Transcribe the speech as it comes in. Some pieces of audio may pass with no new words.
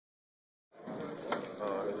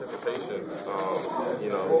anticipation.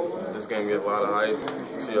 This game get a lot of hype.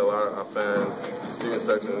 You see a lot of our fans, student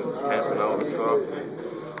section camping out and stuff.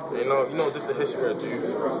 Just the history of Duke,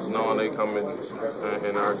 just knowing they come in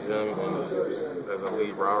our gym and as a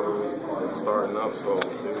lead rivalry starting up. So it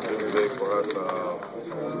was big for us to,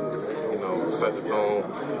 set the tone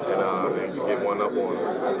and get one up on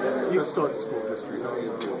them. You started school history. How do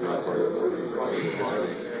you feel being part of history?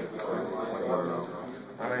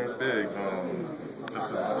 I mean, it's big. This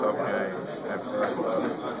is a tough game, and for us to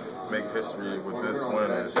make history with this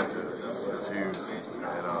win is huge.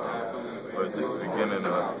 But just the beginning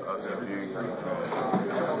of us in Duke,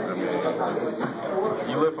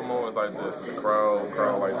 you live for moments like this. The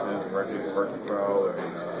crowd like this, record crowd,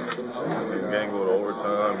 and game go to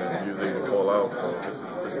overtime, and usually you pull out. So this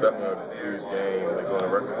is definitely a huge game. They go to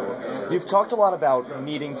record books. You've talked a lot about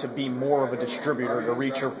needing to be more of a distributor to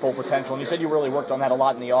reach your full potential, and you said you really worked on that a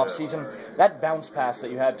lot in the offseason. That bounce pass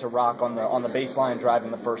that you had to rock on the baseline drive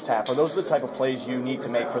in the first half, are those the type of plays you need to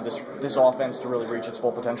make for this offense to really reach its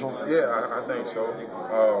full potential? Yeah, I think so.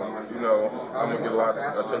 I'm going to get a lot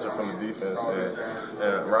of attention from the defense,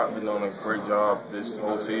 and Rock been doing a great job this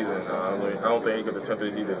whole season. I don't think he got the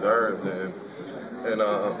attention he deserves, and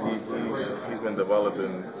he's been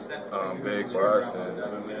developing big for us, and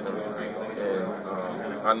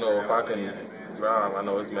I know if I can drive, I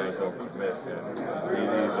know this man can commit, and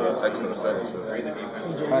he's an excellent finisher.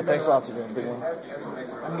 All right, thanks a lot, CJ. Big one.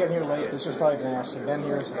 I'm getting here late. This is probably going to ask. You've been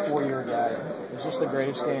here as a 4-year guy. Is this the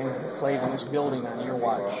greatest game played in this building on your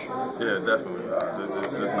watch? Yeah, definitely.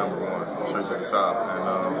 This number one, straight to the top.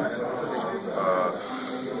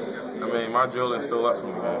 And my adrenaline's still up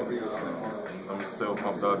from the game. I'm still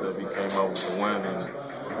pumped up that we came out with the win,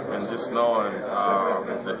 and just knowing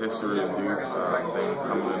the history of Duke,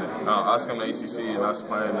 us coming to ACC and us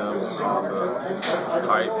playing them, and all the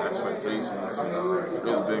hype, expectations, it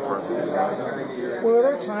was big for us to win. Were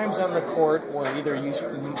there times on the court where either you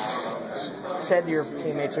said to your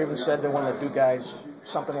teammates or even said to one of the Duke guys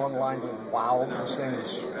something along the lines of, wow, this thing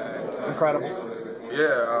is incredible?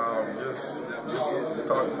 Yeah, just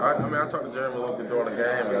talk. I talked to Jeremy a little bit during the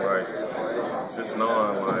game, and just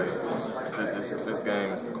knowing this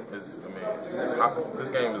game is this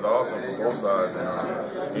game is awesome for both sides.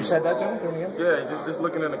 And, you said that to him? Yeah, just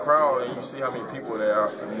looking in the crowd, and you see how many people there are,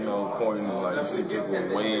 pointing, you see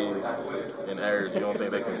people way in areas you don't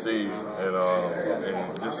think they can see, and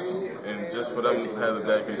just for them to have the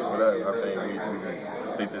dedication for that, I think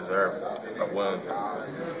they deserve a win.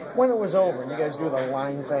 When it was over, and you guys do the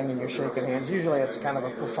line thing and you're shaking hands, usually it's kind of a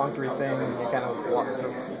perfunctory thing and you kind of walk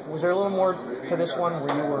through. Was there a little more to this one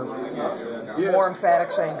where you were more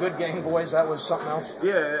emphatic saying, good game, boys, that was something else?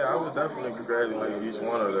 Yeah, I was definitely congratulating each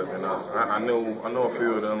one of them, and I know a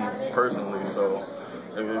few of them personally, so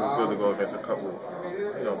it was good to go against a couple,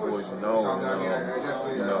 boys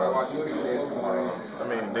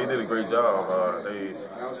they did a great job. They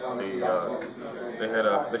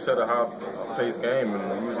set a high-paced game,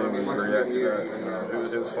 and usually when you react to that,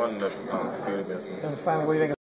 it was fun to compete against them. And finally, what do you think?